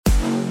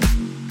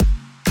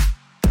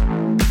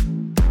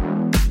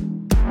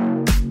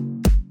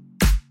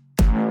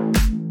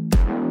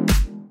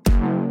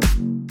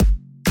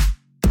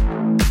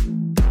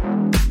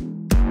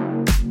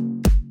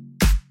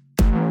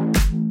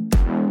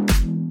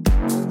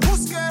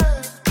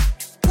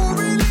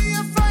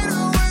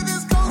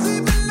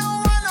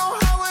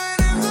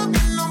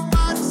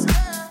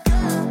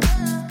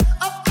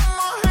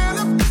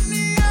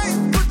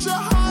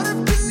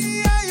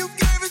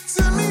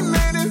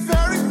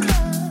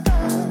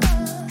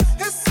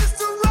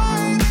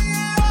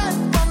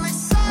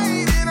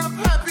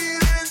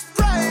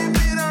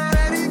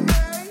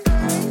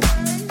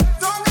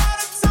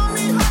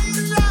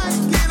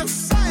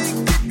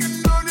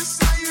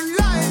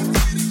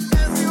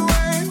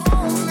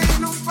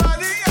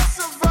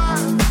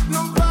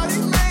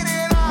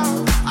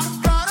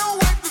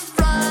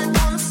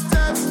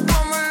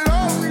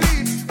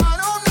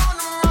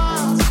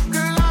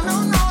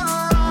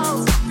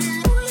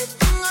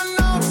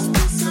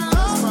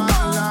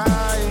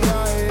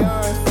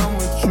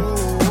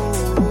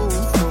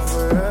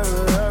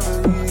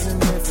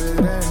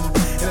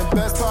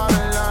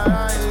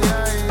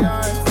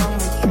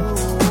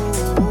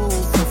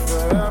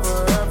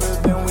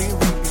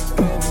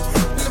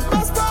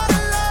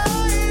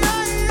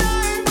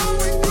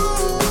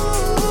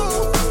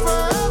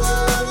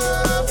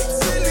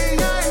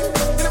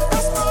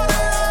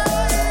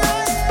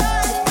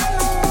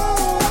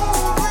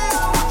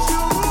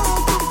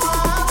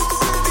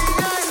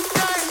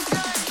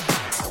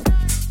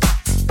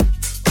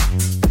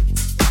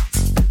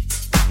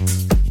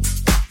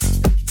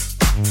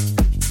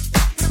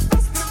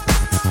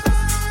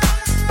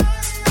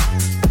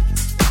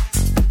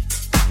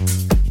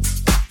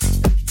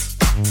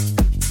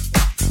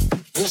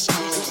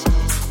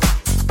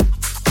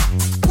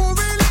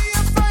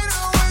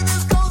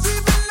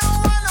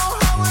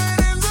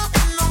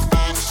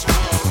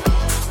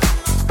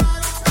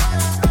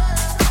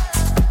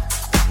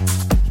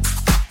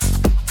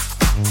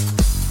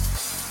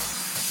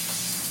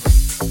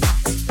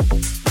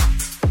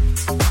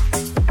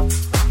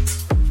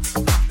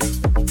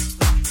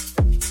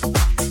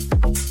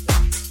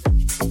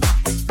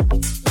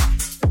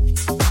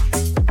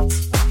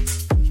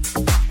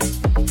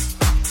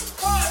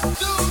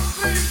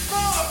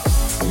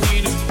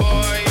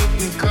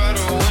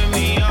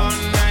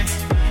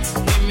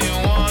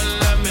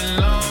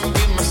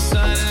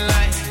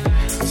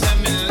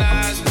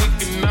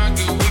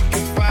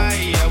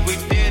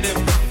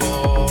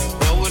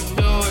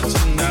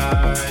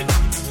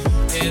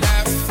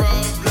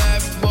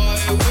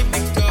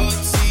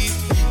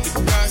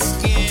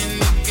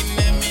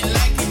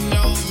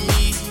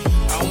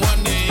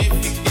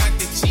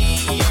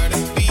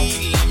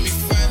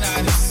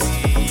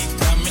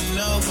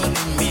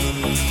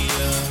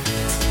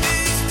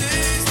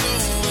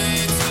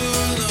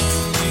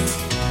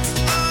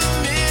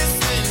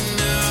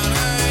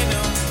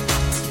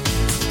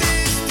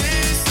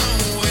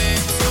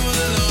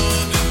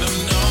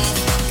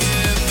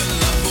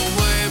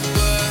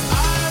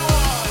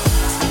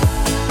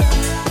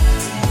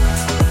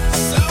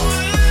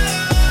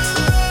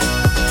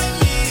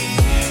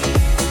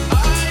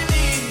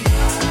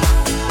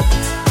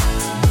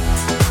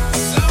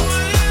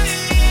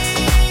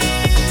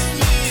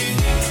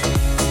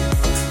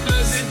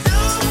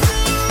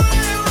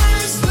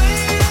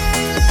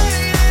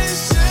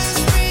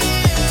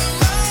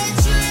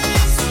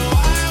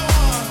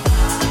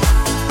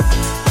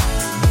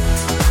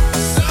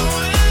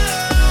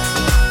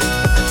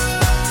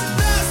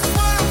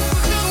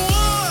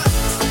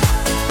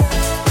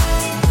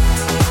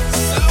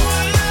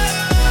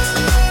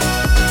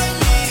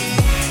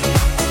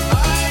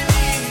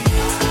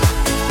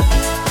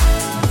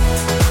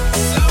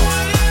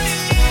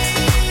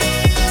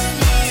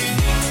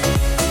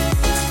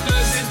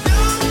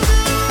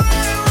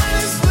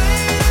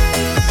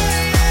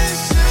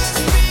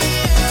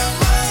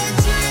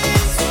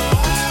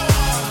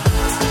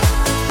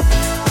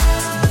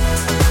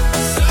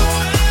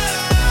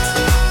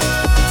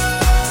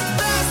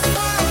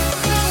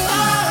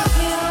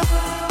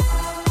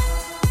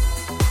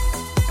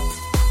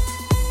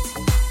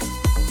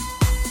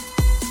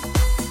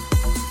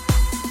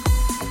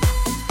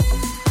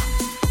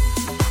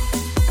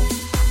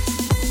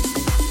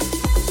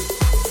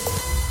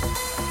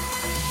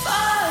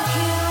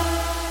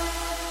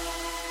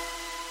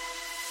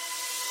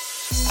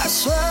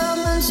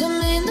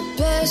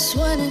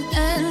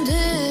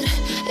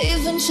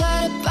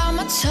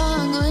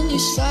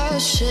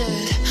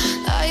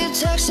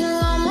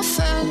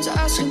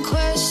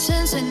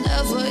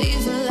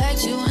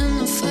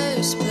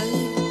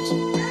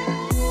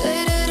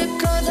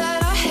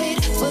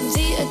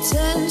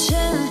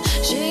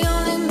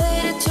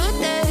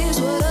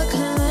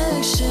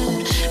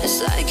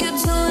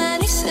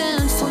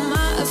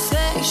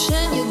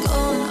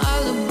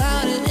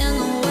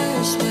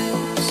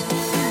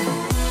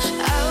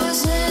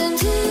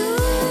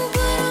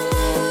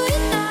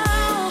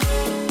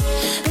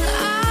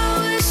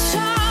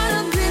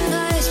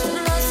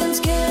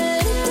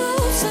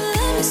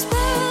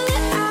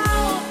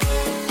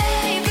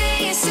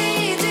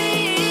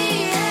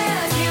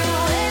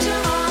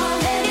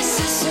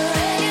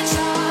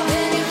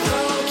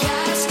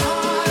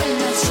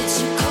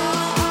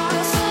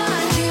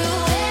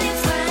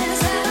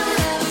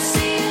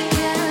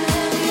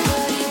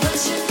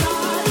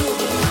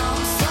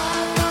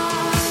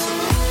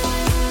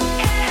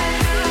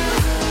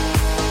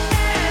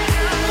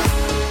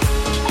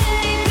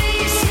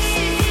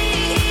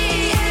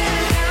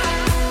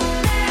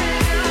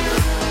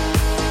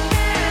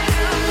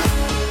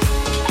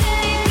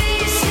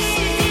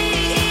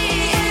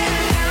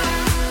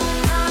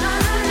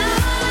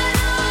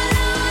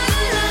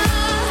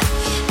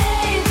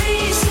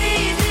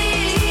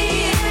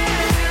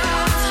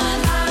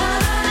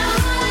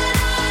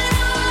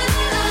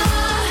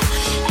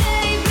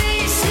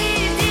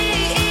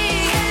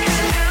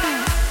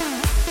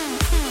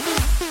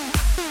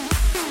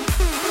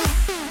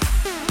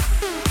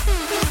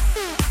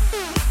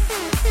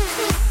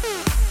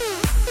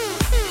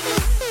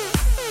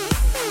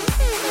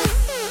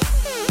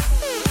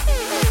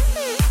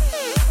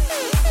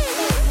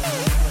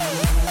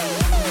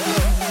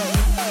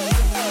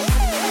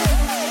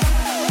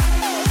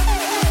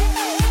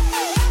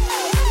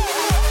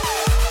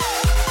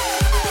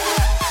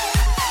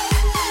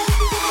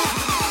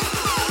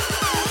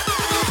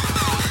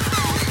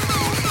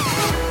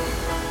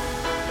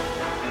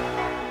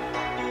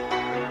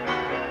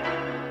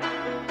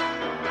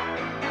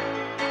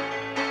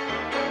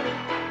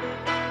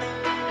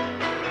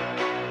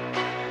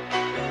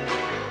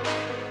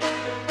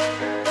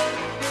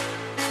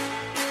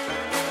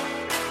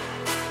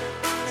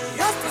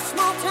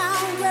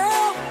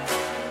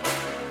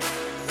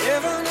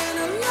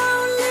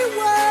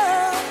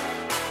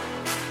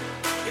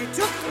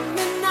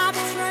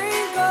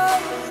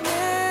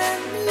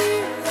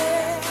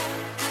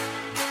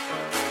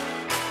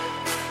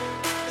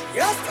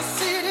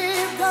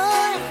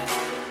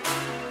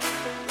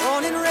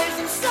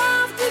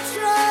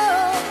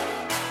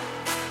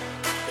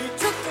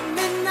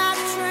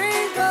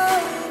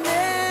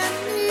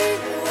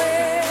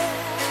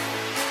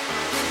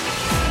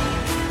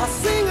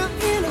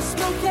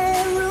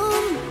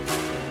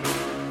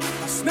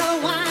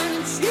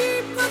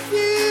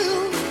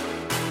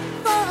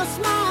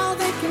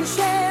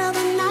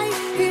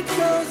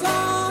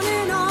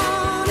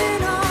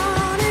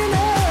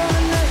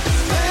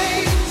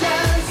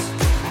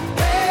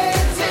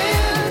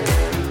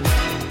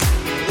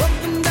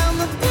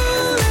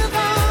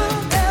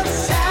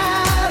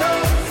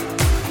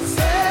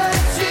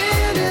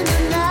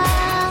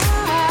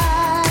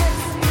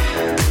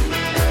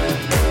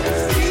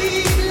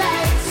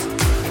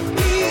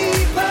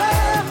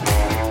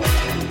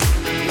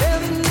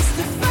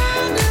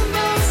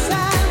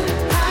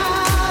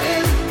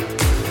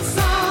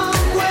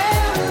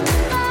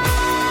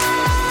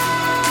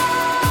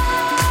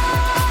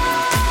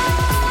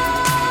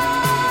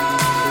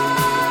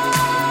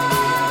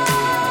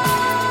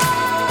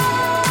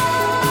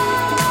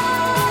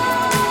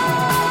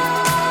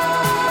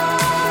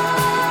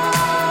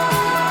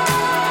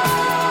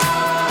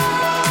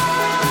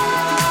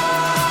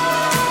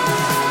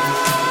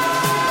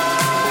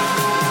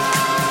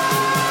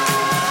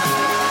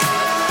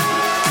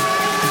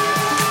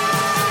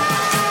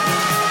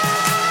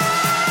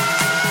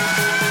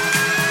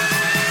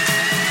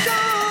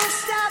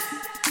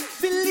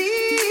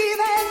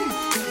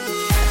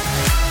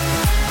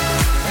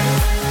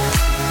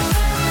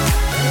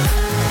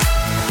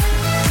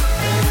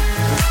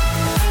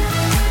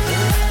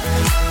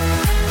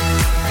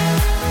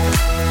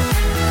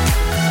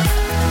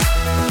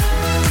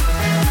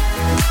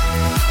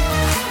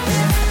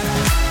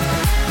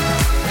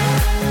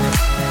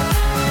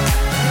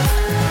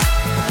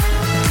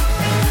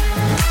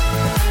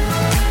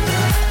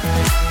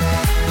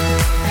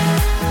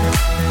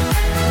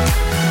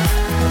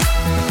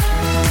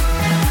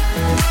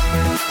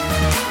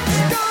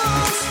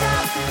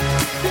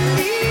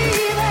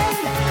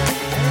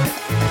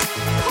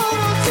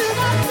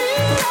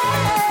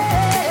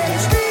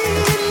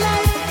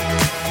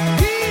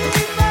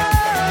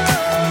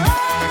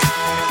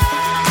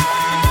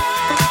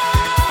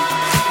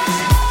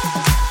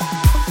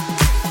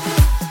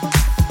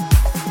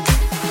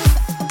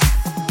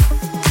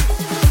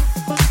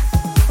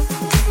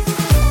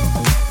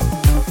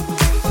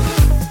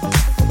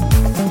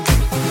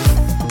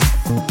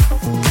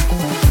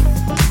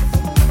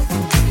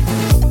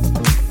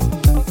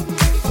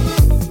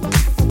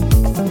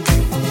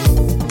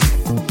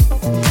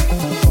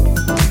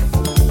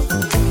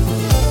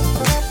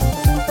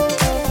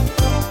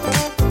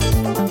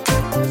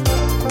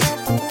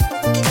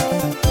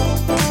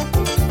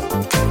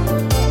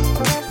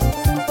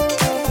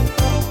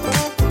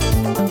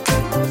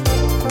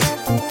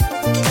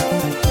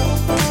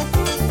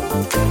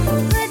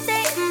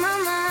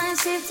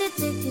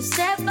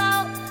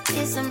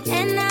some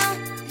air now.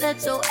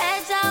 Let your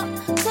edge out.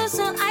 Touch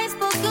some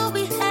iceberg, you'll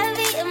be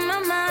heavy in my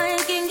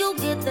mind. Can you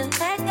get the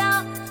heck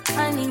out?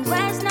 I need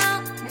rest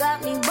now.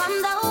 Got me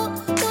bummed out.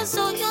 You're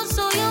so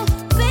you,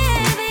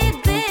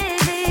 baby,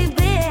 baby,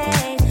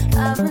 baby.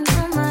 I've been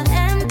on my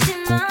empty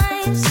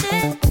mind,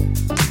 shit.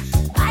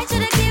 I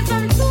should've kept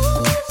from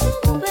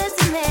too best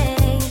to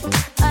me.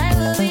 I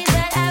worry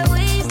that I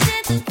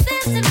wasted the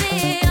best of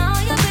me. Oh,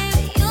 yeah,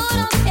 baby, you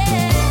don't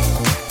care.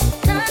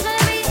 Not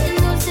gonna read the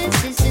notice,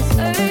 this is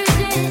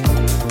urgent.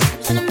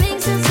 Tryna make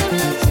sense of the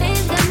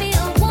change, got me a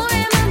war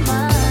in my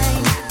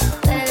mind.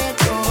 Let it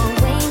go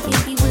away,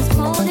 think he was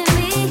holding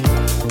me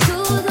to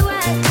the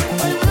right,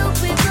 but it will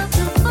pick up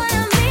to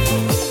fire me.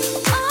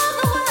 All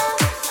the while,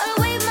 I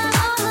wait my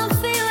all the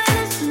fear and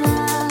a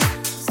smile.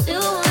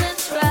 Still wanna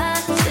try,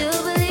 still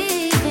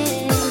believe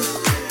in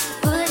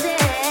good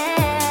days.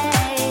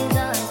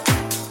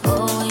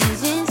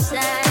 Always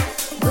inside,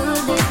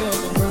 good days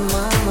in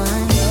my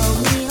mind.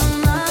 Only on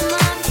my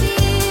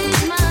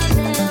fears, my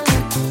little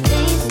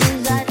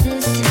faces I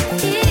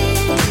disappear.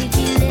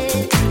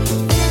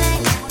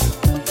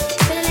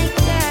 Feeling like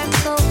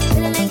Jericho,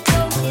 feeling like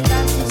Kobe.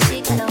 Got this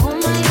shit, gotta hold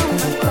my own.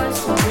 My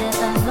first one that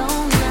I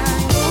long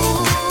night.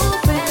 Ooh,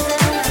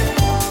 present.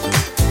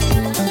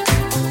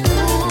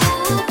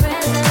 Ooh,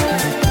 present. Ooh,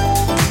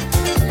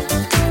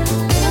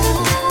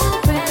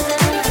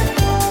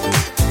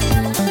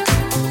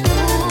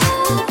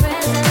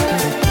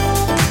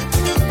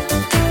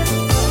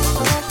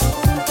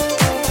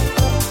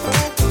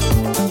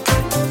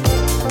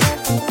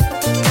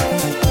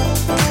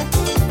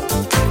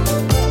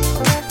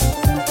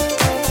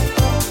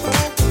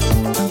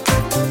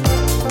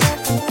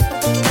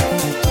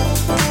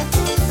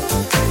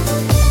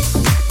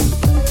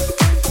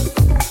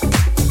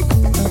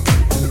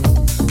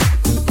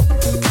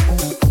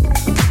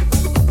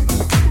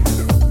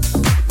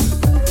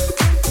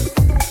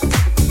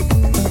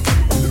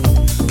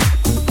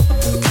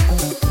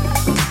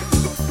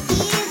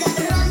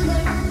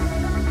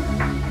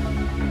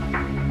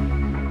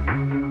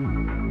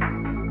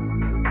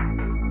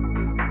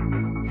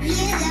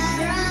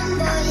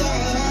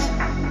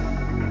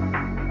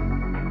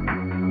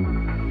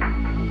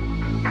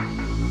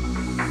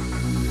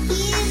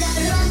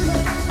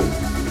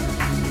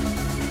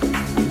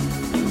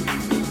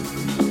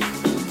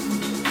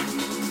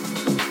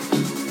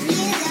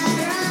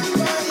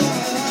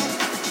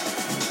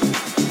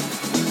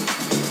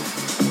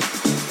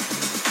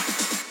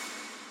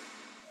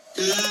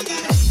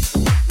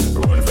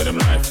 Run for them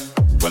life.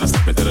 When I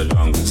step into the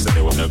jungle, say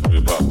they wanna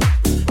group up.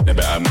 They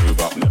better move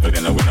up, never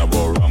gonna win a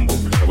Royal Rumble.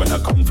 But when I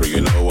come through,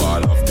 you know what I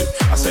love to.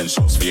 I send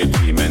shots for your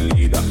team and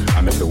leader.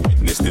 I make the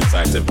witness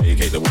decide to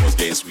vacate. The walls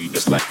getting sweet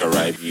just like a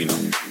Ribena.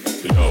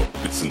 Yo,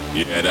 listen,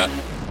 you hear that?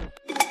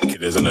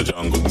 Killers in the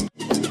jungle.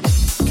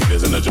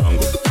 Killers in the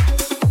jungle.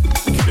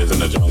 Killers in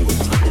the jungle.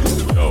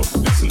 Yo,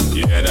 listen,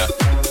 you hear that?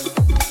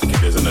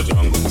 Killers in the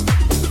jungle.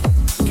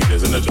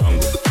 Killers in the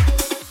jungle.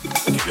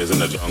 Killers in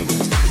the jungle.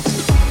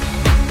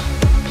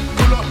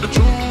 Pull up the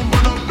tune,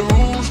 run up the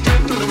room,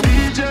 straight to the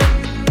DJ.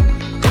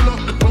 Pull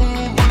up the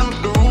tune, run up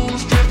the room,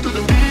 straight to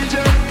the DJ.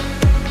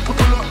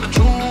 Pull up the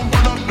tune,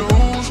 run up the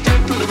room,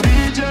 straight to the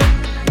DJ.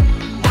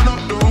 Run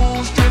up the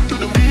room, straight to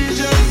the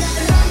DJ.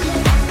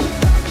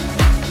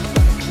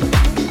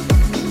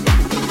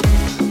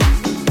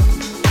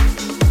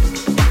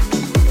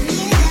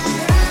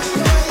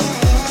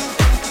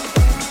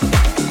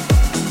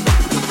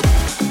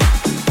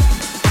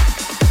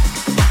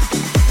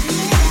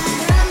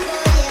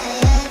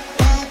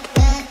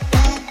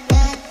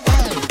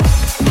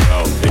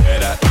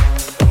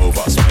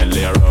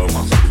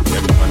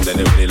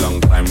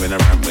 When I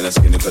ramp, when I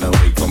skin it, gonna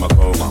wake from a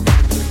coma.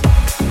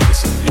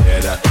 Listen, you hear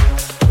that?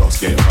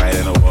 Dogs get fired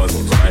in the walls.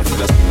 Right for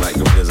the skin like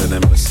gorillas and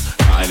embers.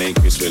 Nothing ain't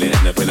Chris really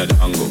end up in the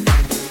jungle.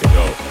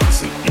 Yo,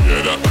 listen, you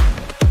hear that?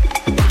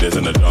 It is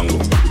in the jungle.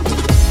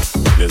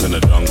 It is in the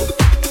jungle.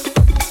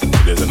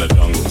 It is in the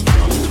jungle.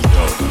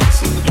 Yo,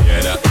 listen, you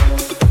hear that?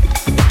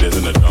 It is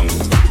in the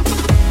jungle.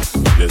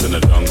 It is in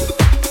the jungle.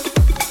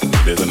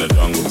 It is in the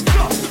jungle.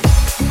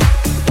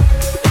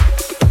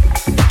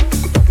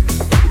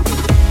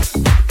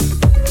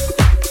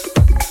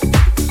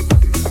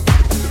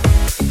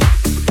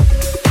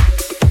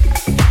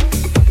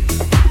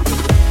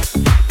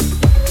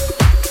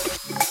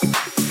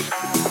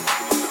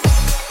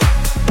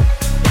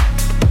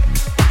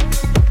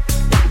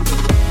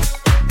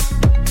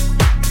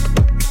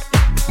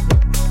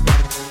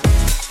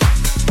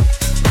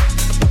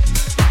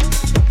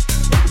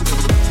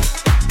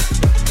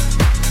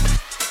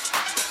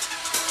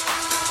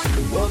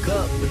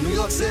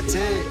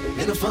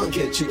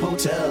 Cheap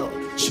hotel.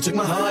 She took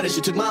my heart and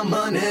she took my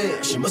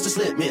money. She must have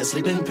slipped me a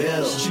sleeping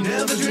pill. She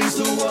never drinks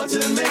the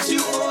water, makes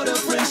you order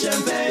French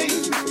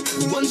champagne.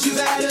 Once you've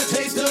had a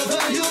taste of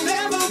her, you'll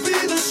never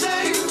be the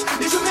same.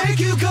 It should make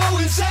you go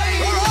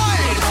insane.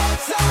 Alright,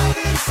 outside,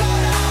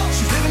 inside out.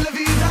 She's living la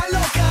vida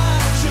loca.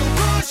 She'll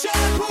push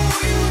and pull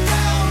you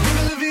down.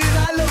 Living la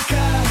vida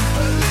loca.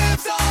 Her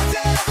lips are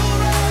devil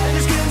red and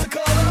her skin's the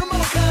color of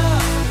mocha.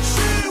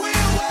 She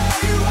will wear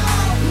you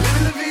out.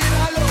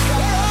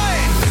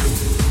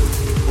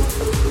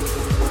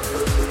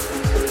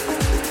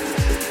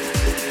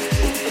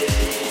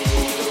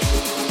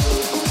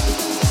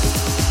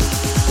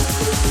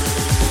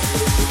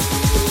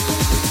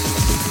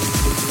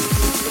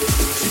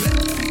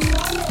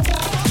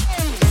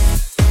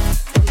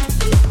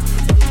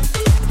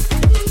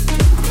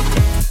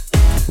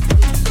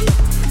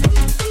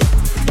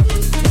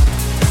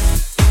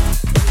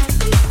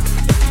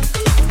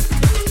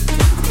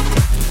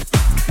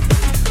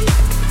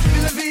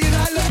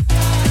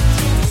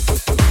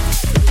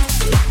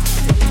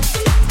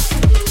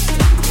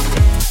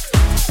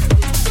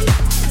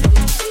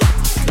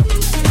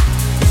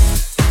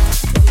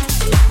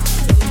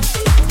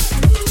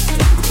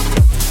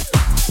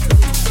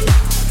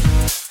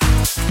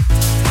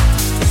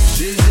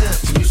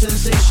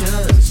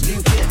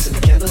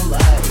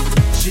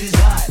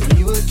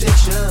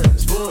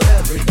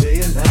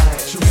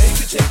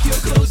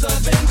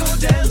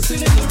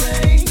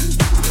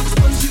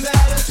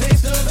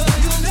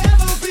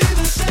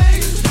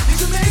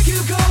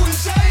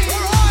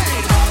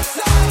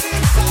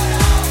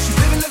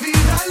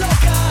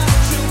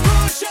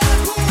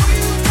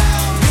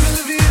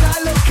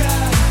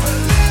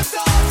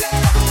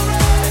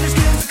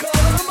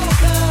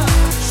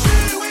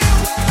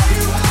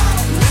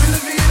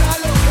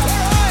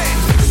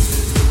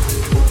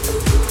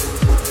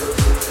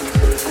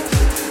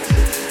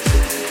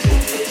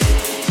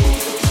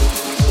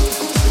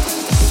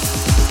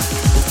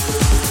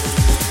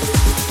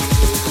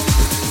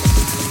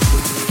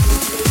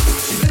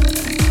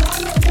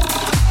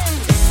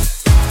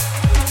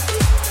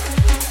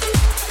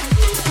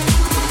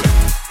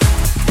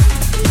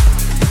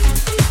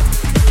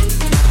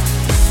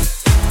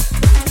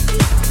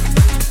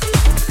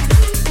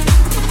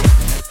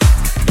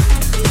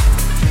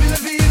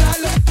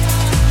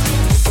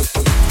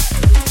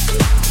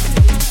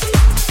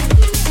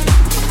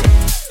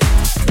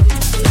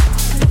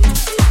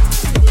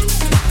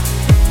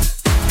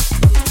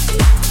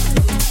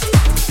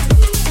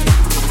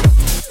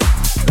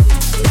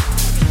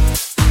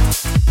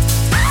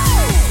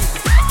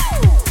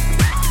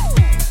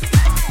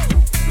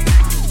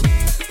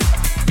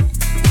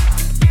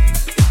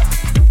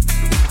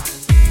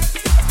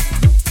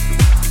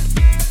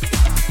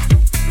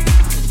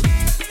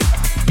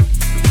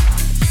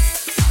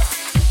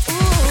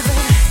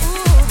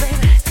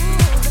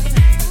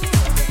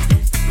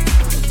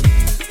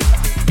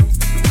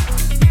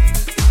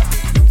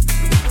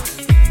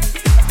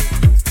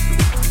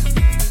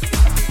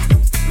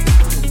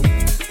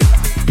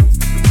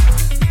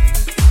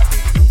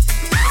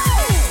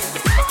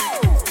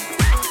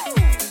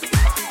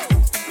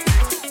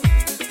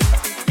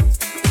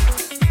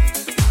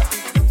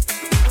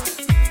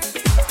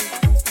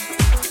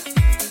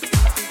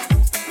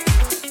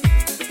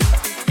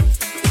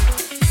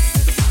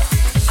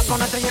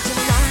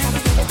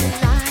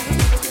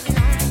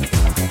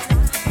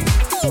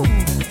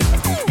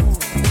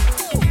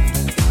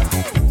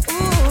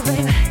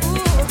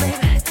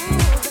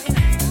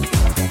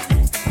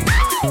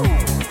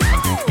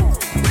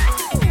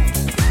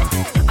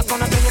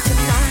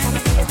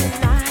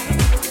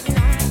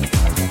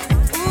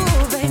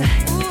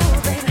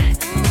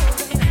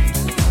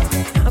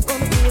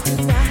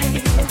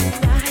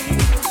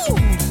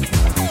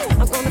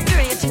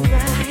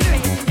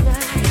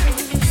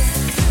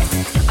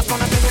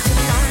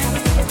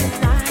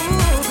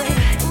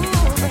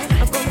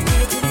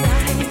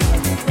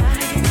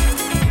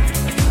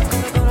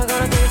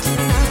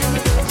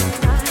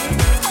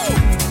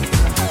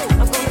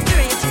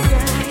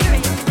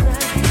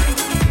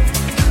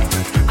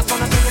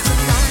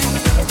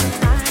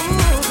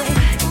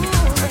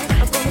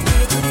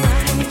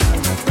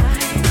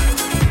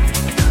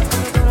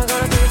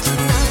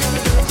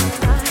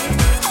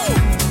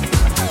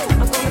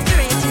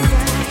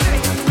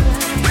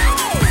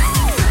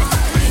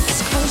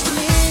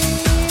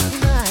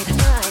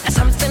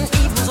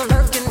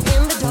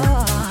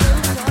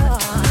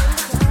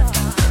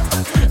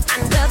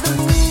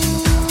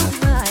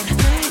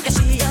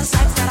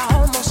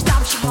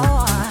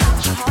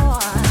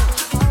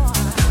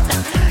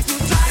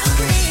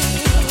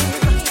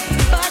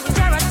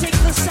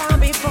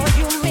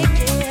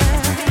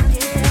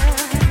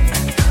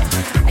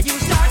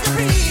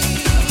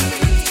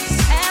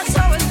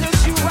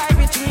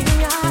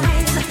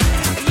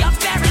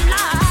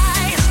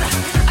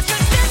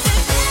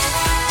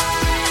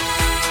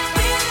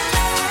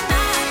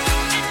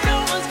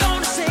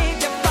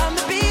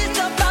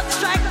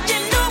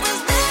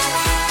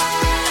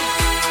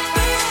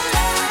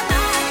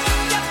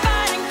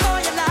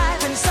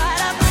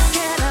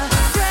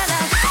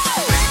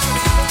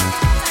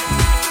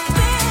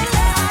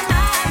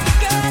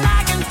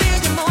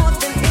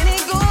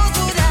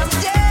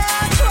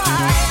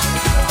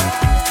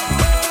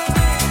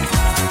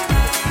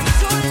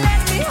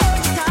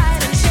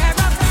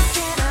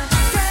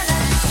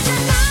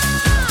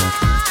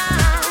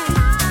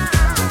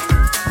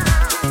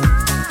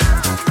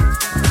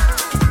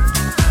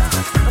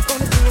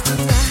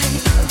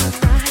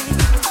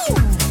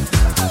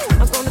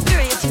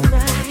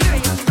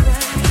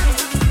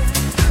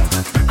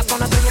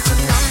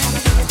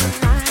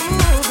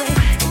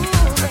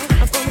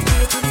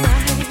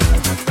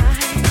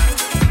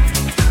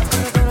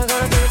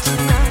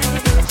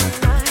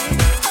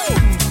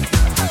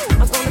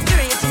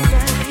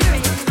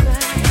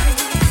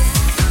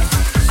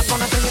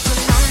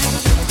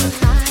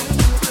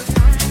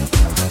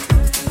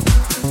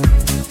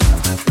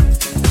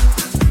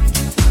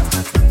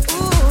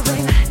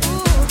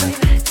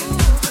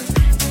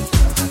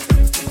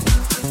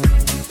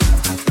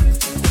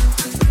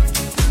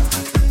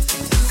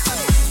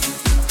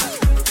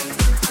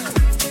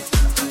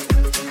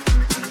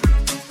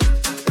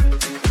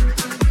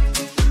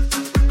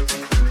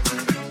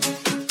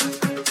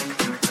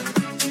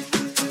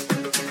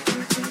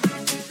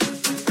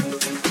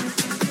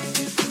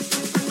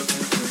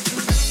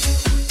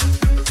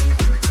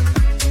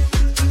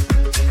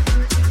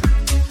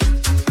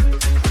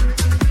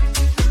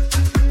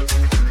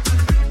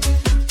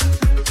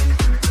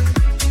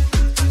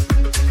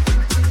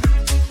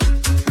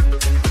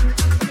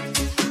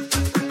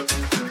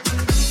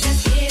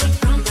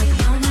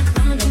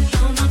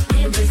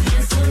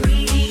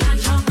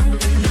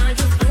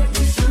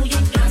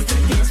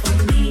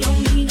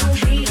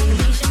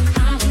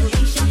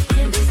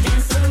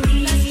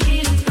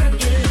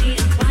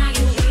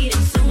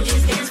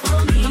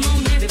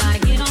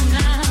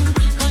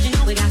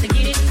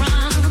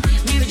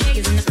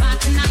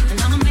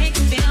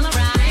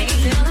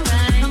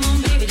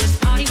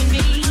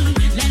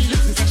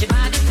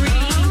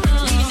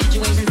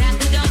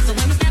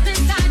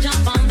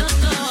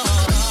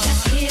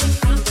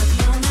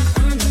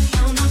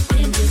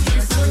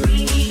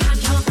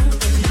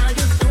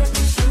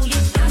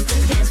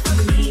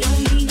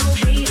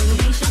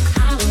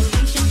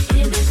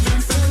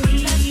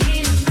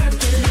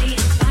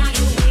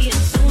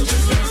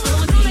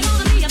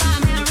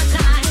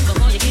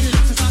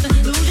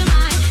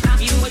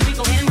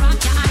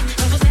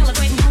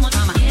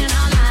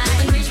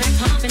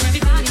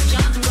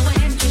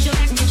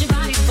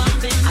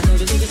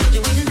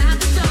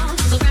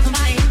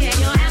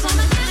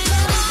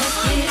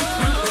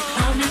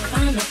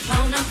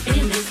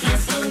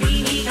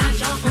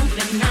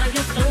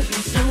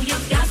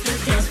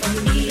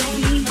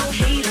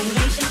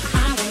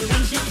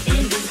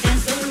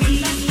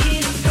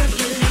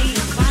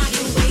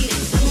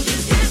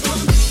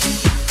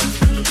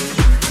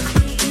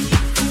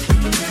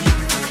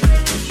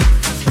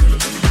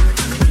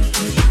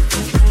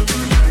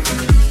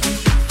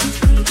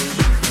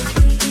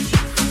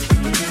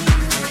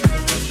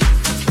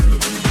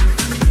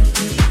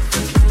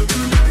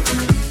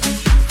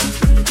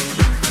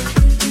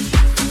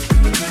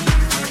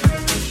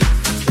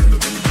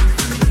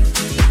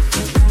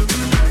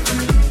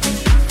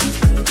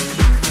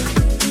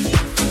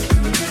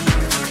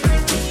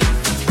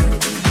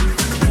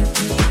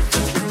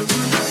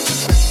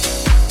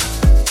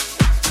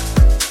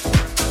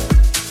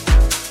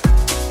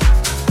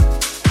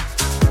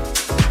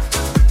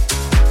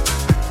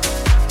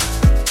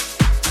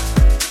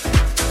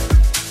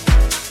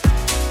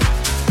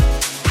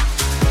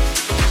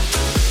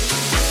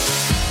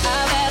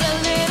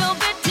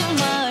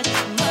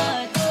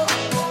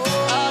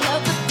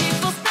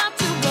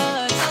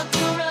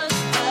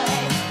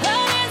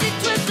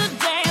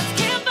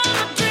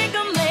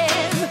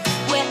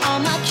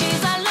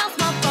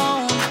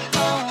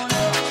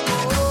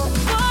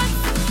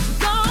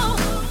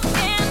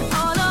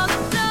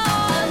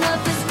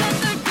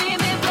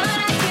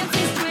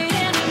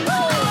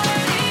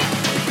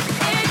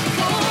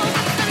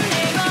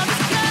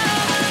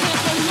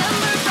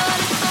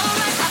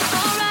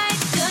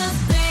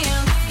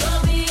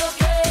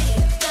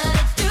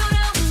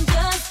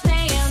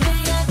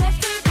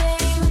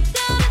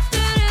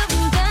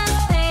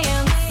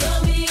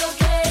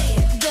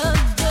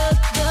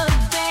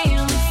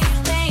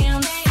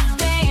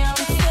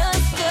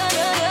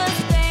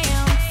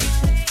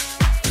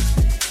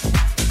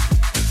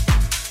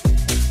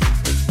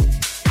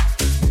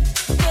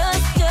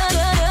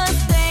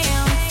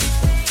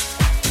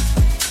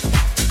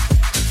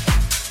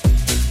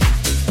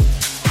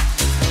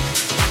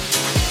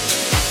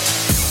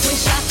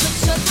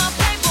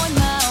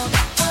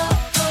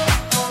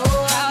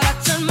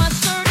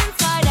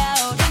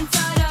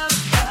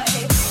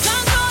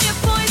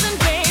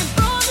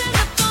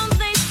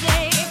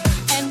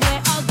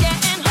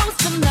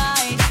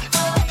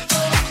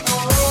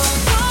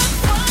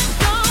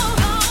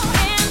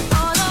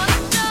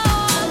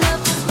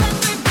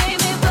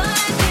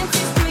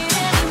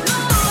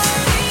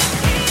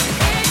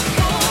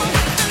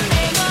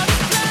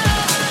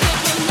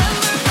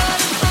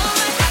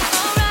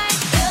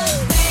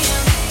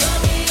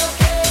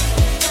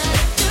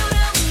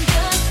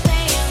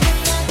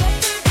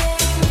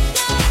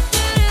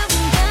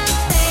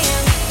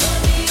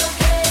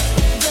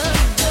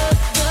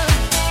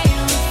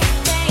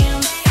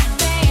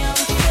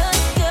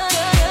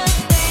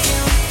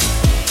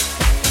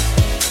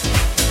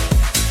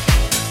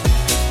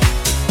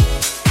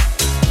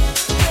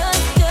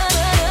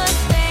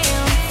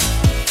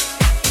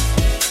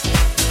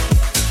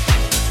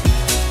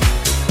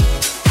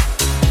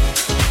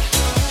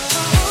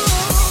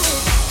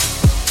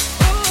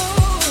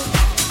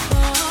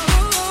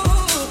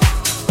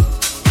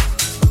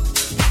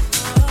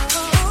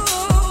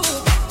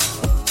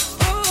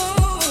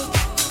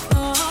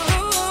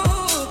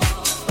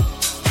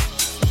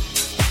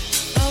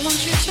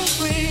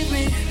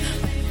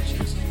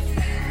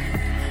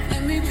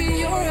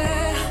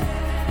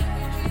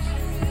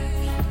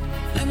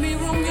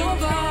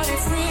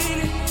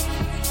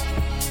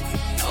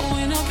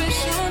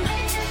 devotion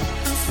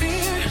and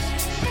fear.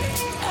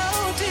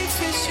 How deep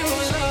is your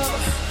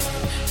love?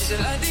 Is it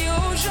like the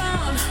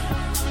ocean?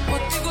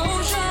 What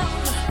devotion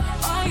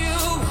are you?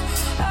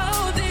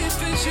 How deep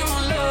is your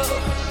love?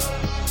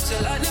 Is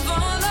it like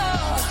Nirvana?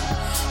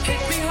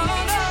 Hit me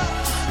harder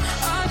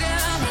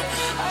again.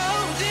 How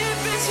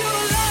deep is your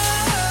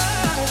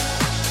love?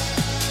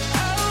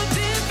 How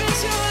deep is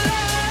your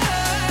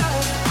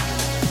love?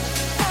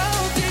 How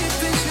deep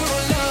is your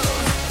love?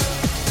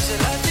 Is it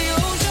like the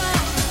ocean?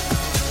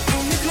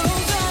 Pull me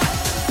closer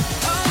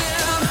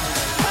again.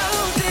 How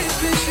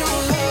deep is your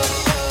love?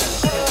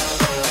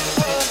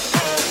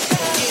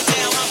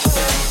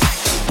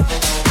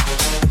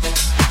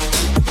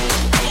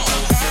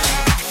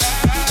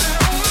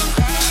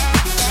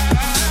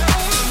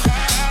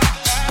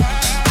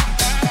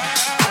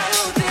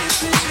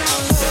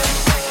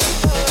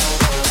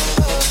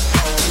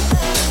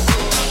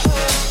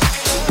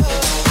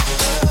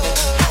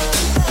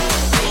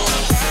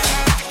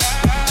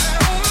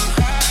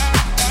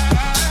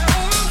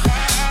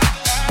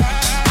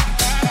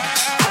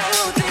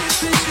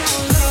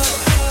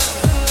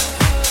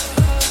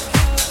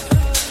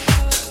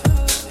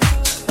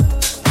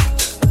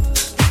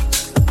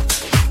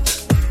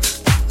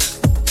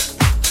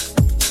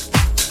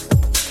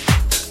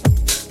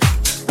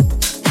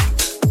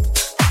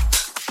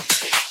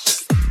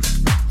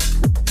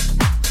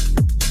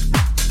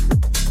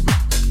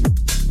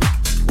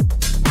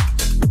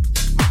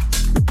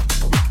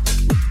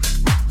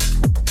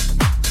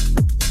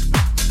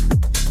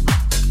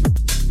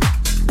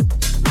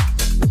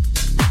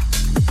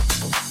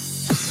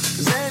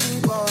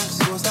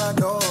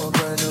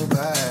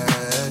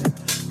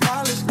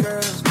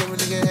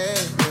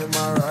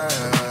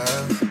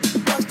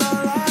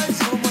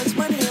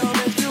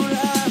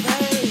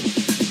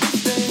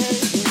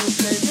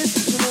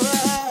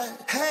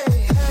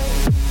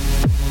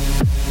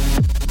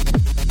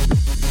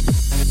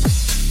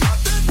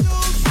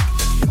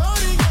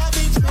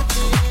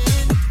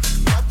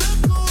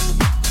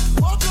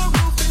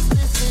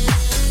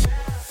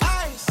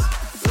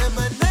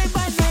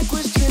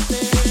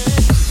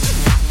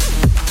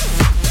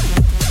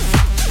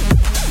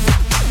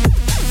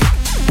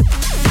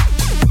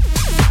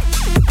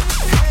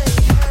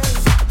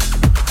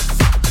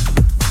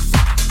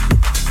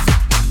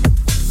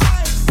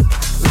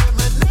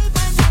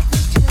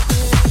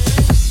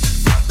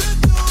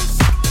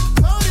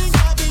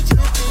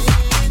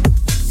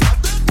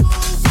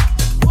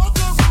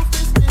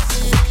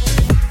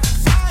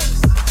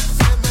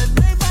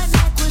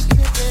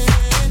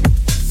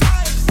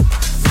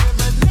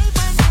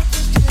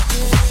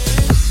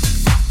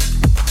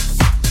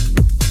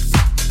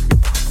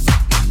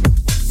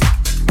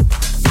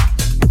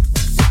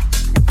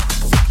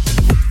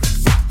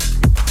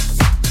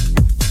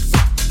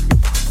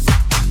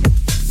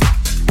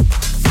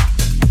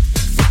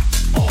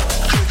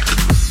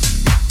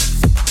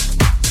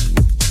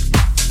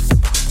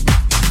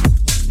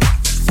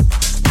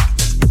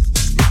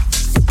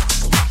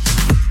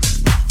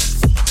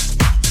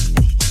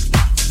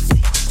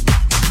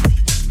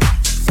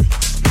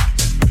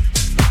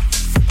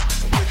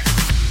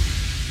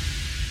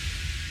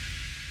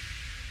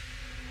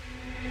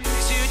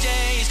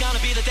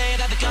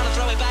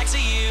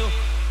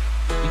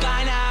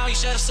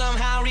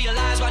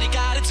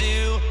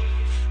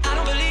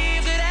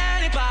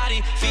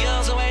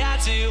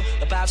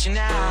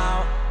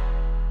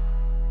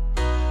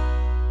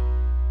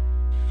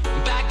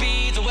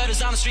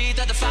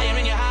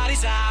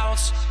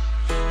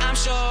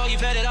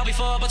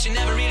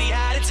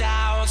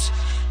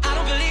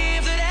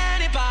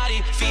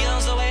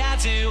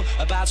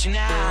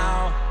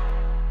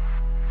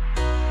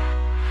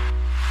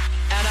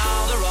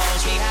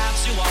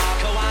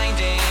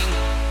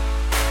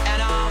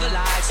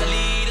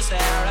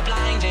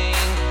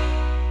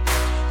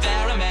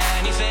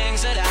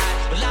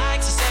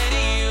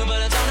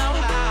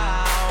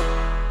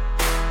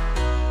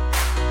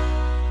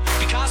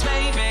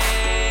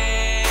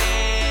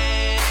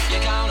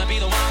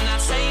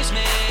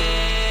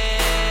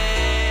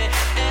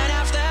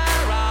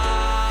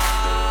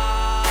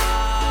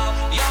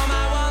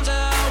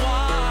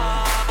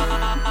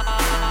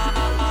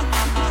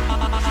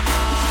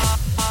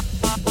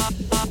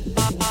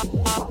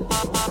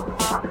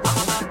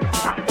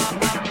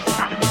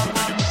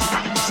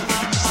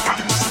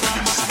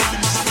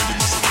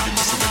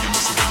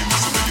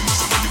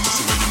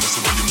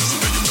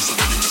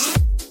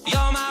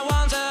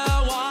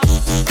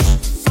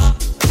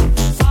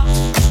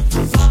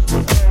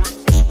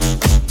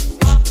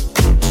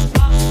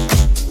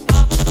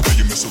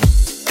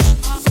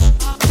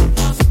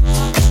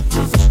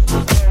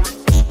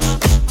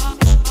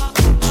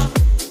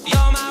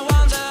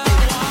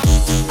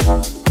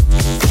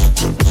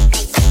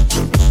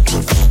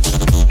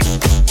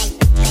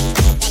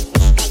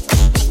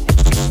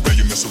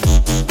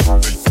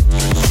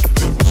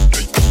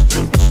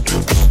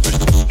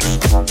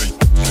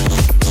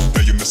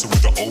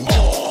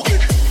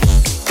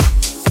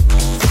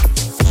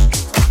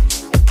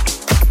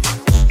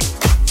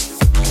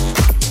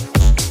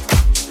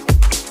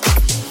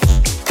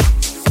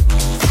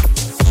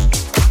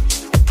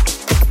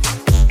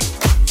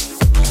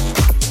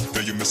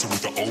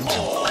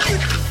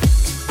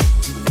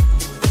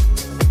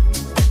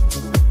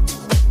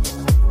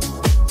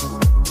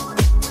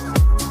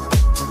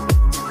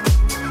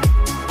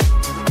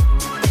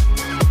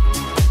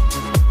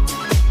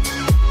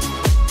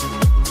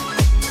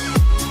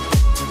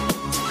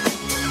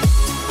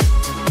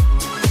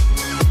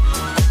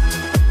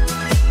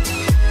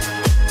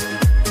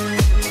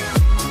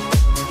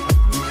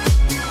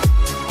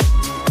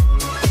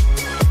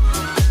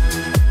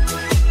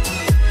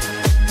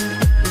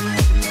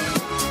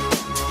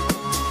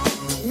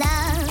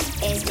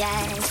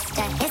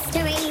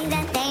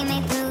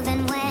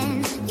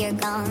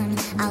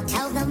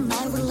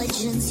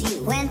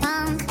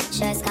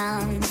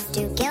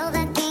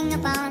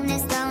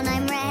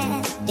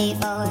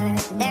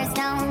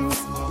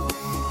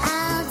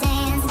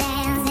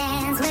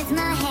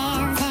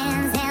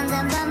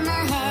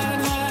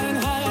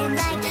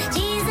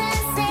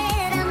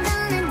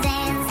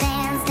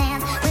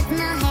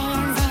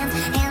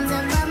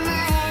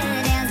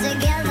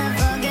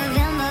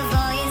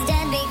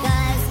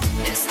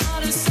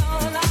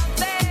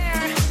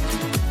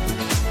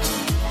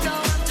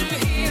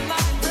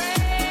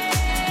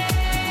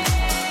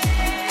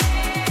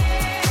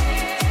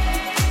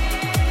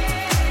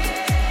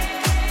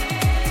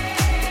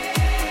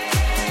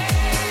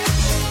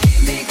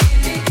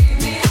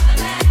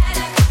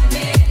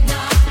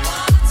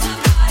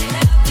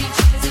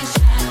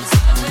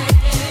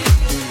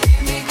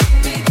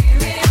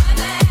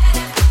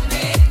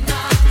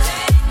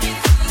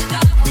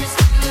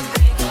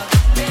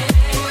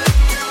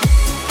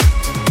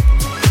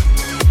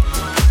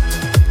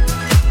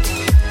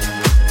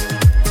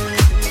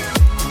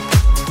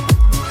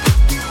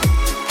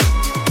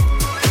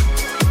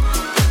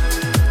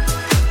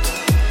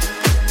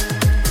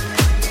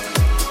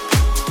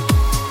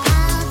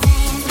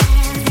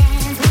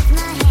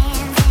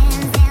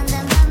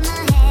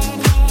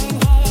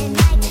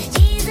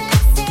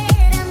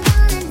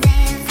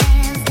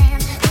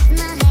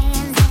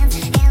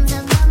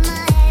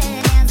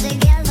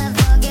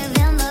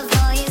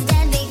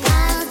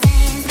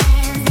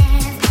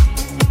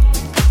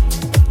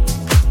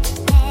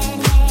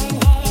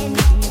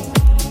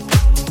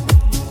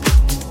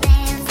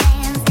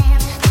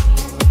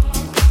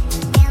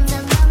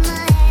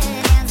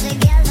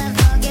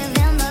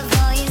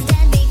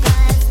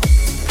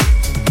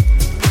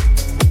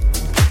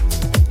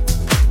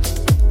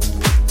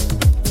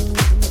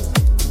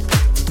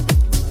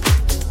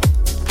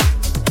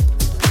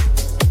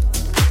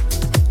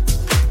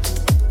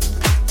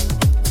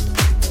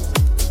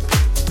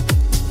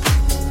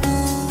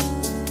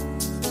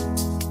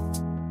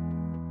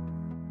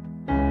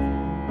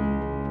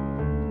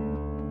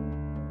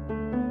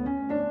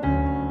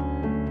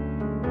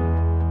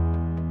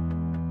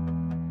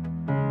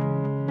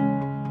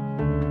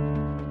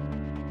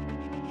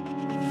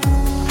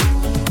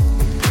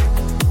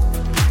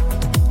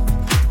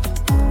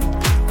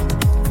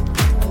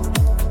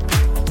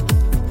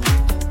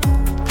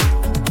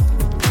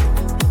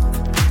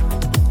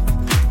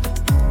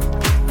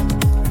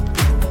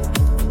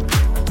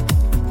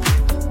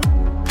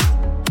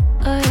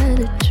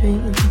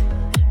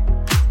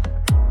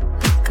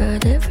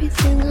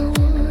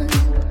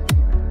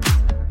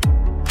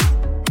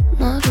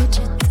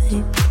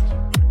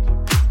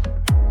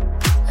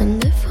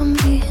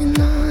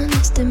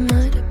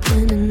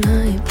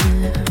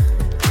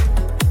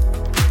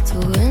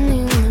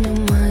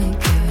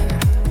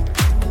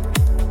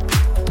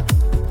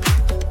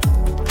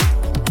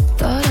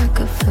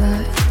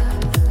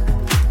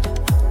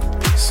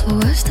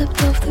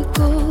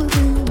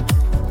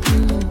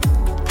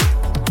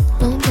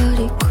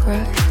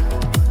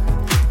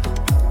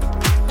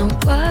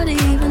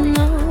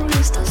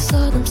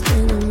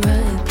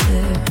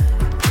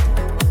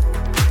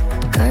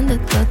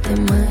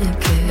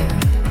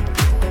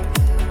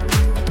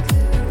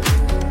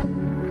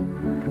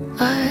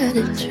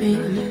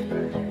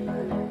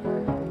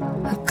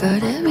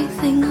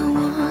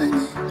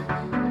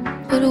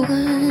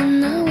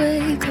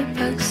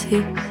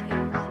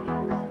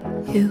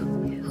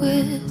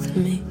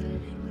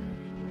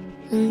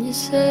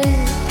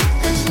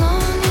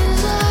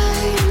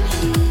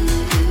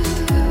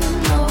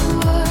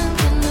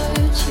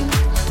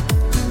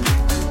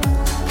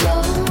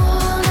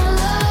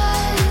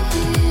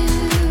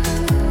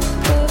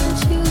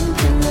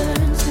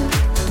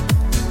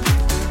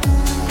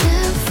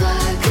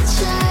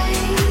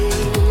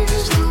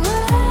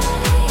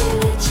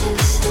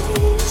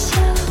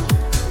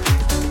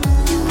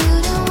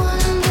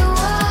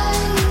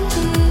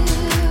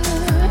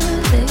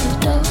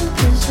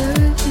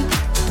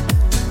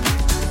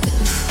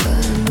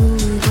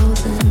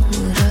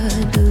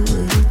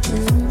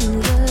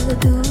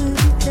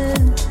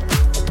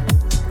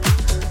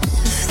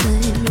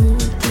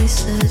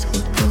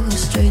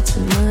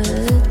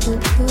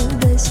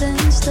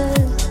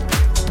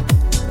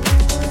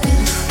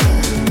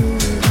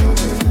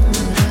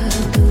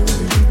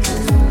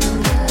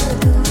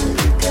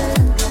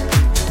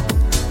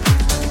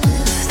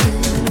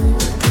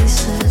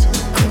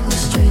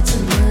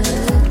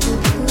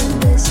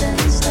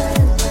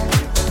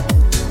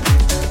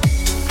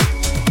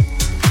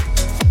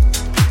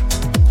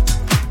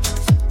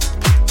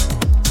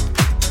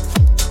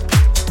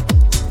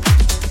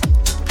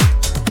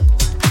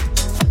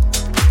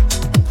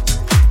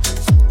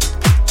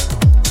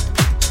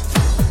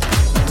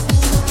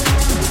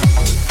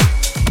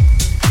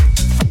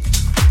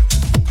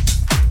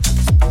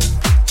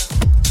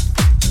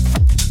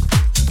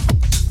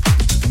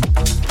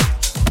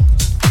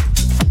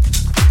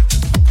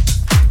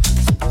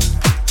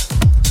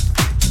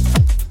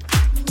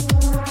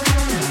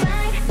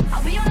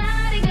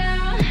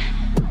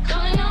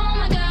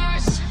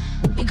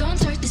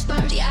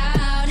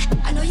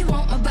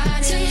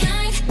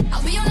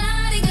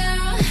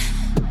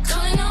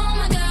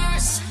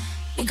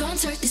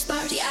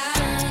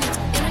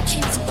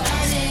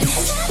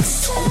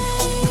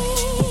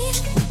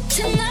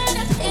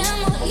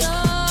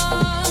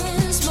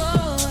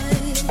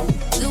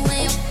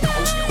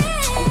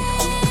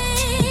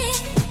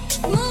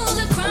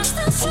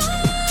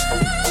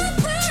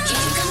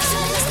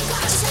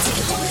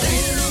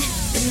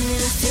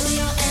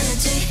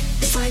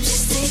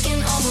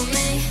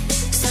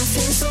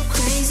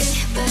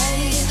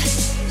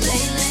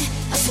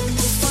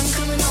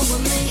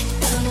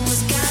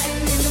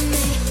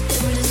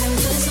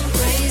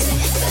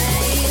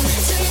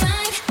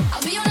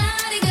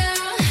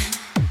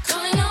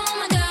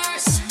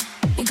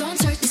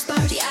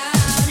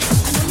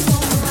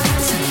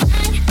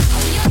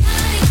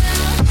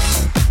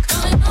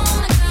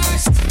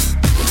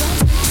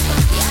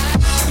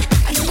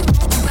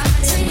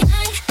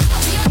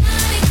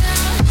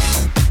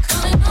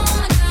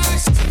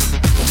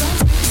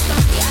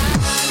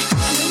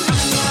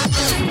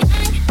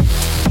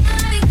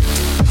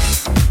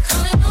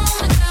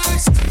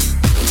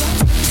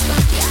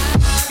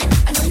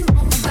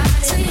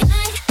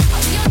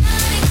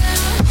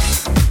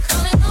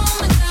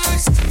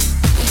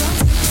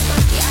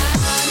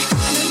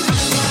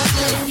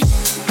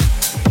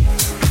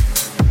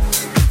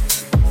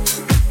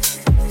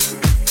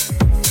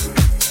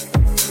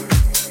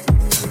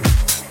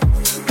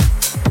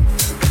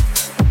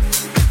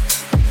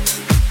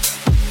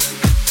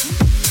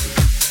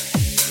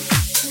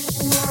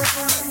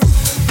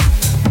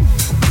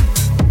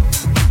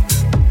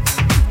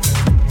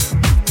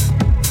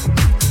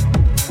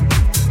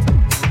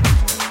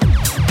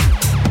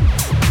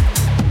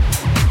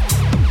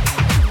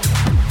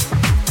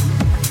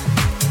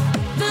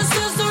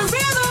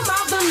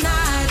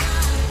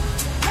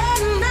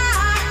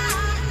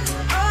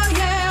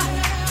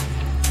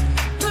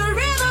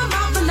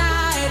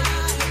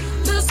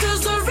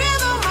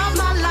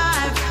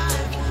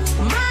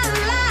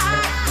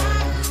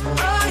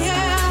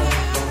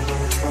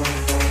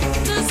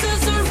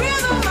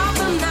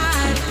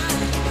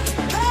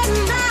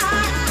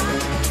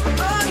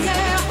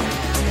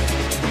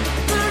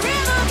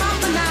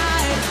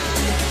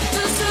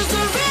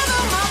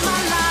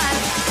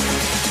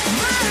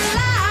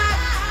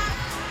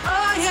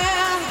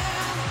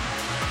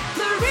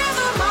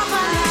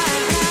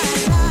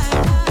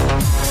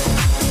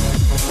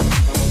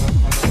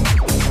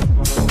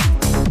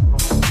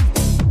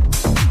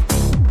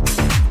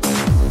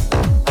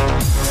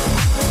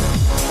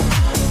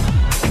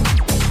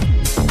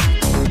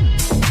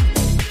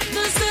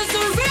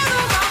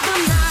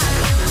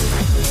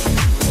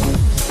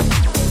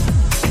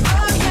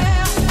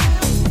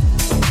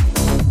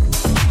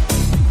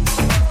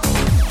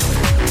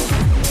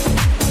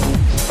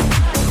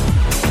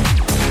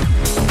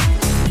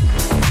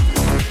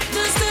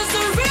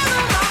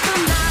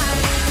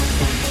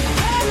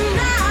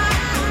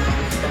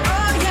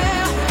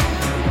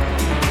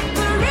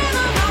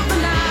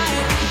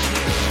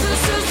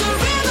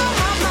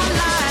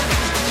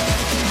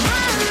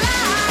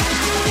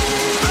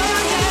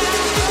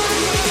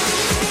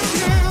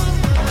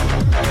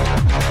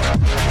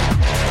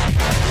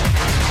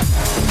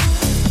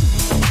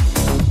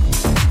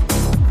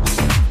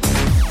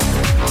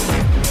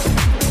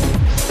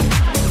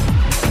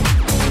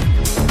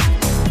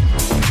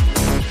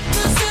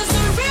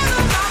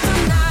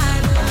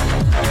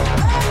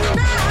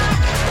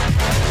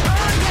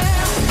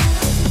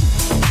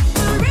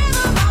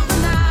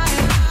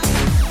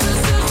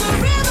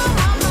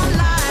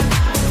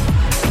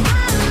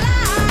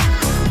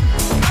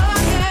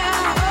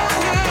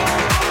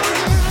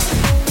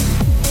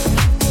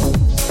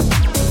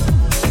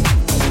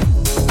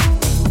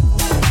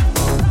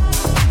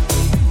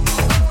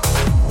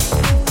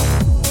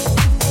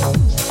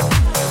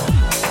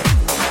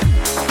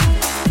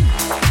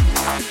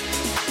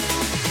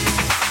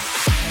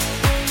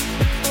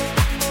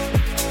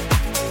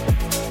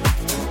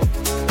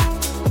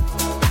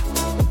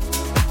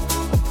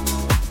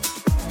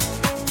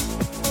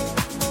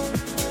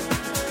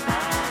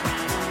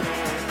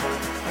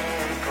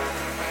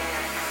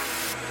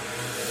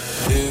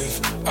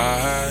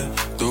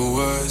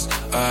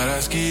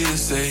 to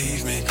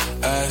save me,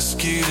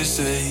 ask you to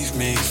save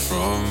me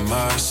from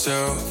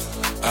myself.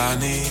 I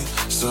need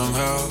some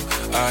help,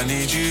 I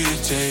need you to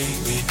take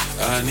me,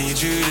 I need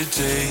you to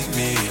take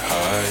me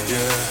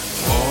higher.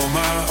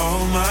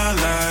 All my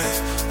life,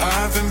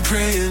 I've been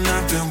praying,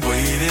 I've been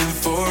waiting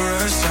for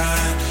a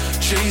sign.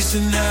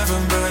 Chasing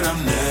heaven, but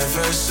I'm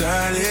never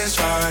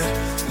satisfied.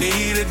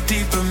 Need a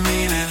deeper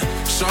meaning,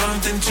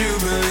 something to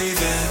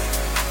believe in.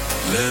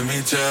 Let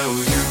me tell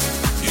you,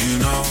 you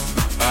know,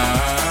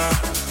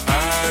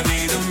 I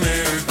need a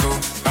miracle,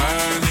 I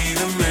need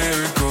a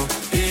miracle.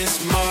 It's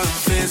more than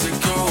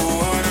physical,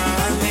 what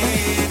I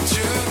need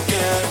to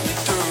get me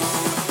through.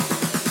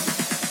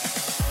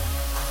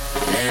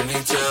 Let me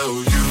tell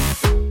you.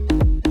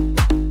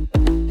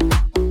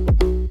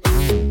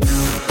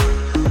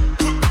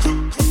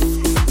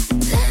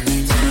 Let me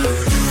tell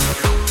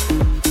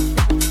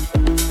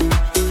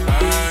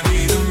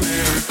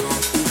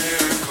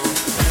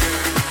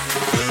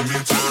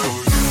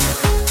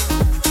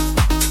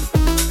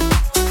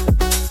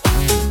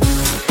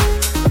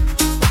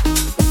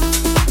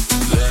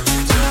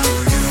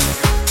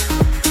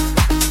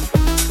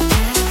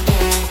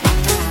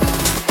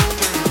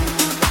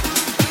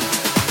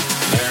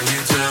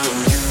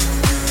you.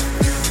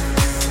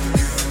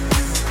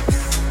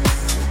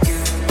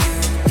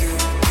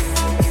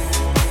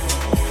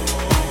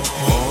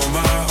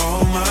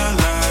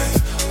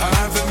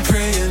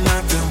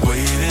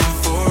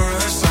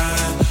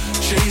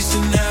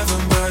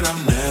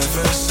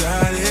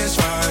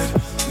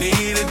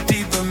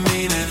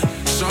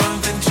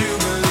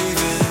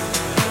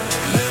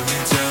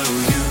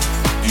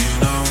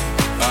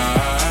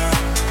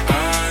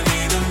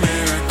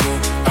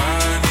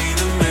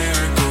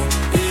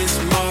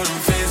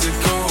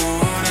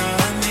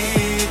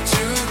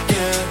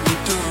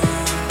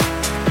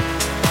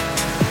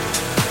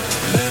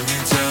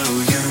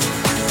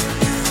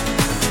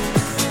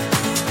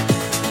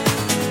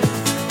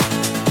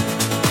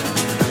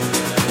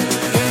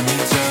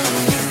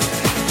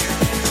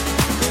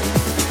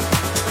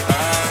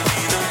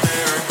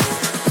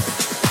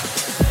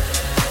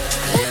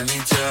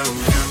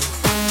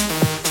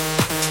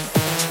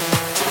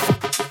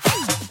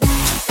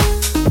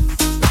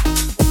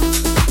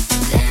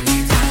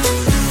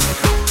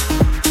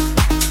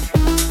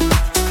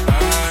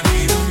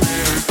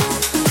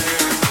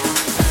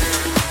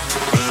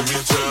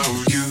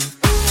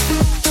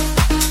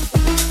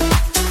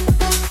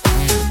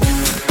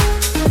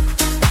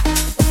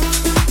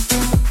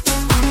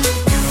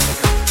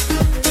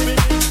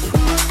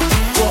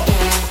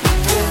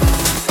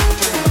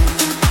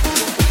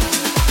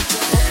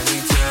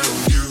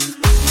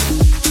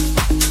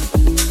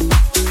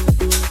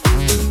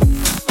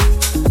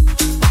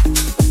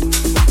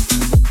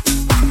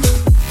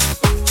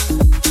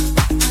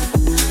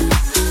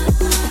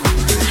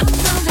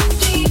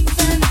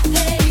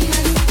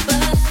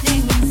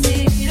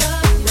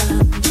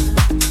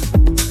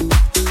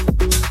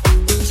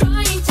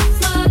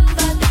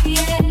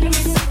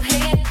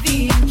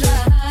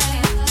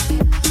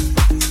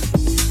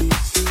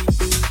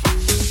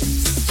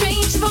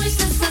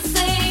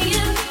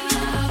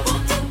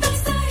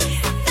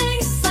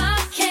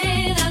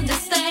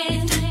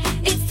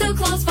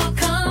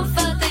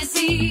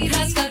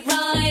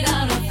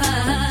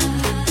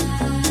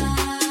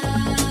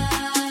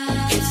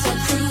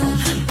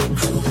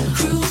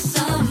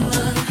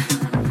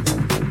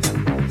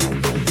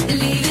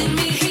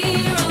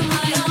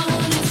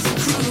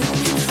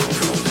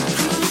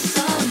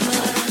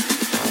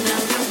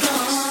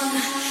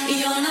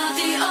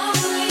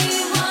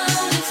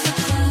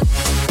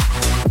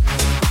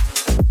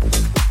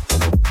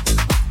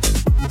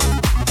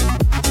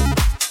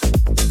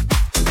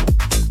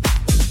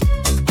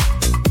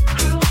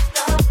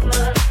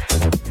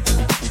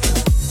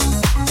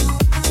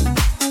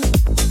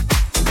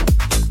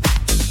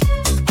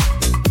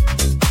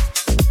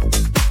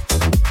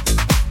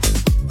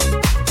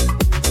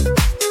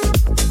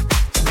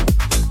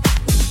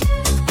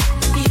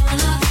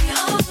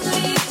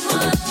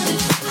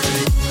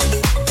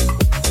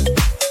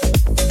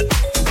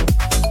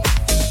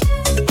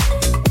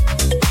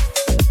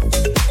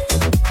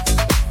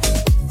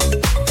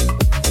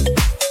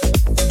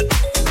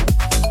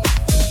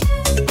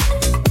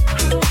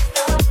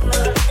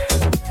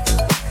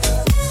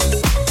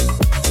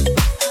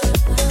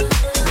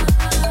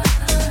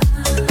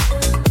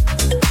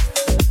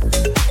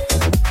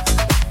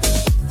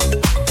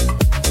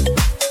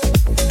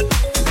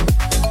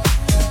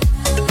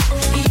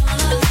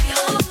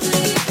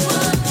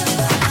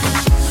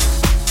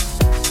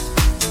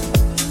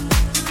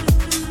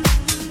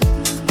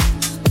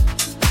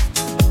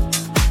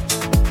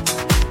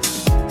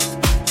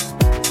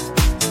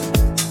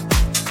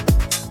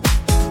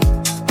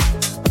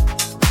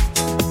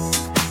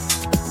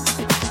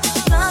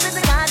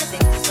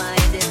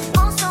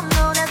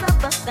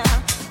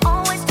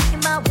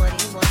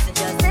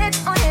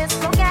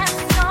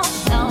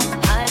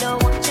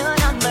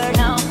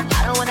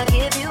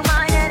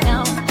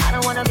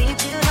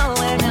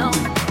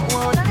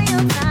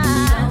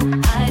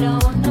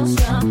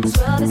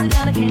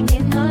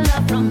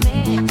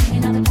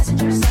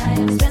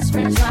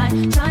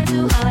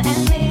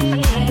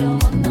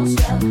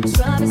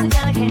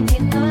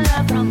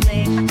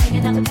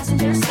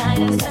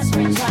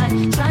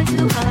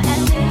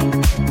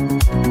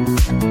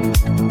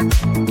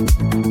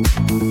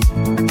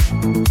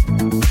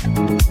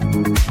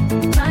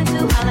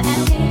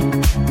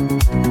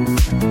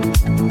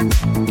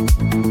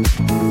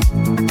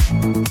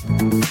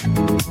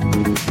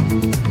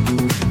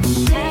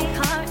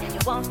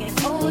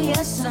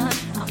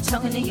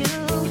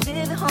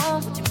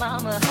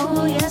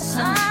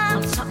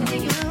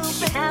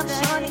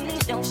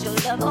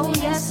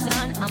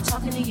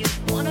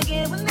 Wanna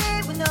get with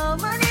me with no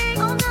money.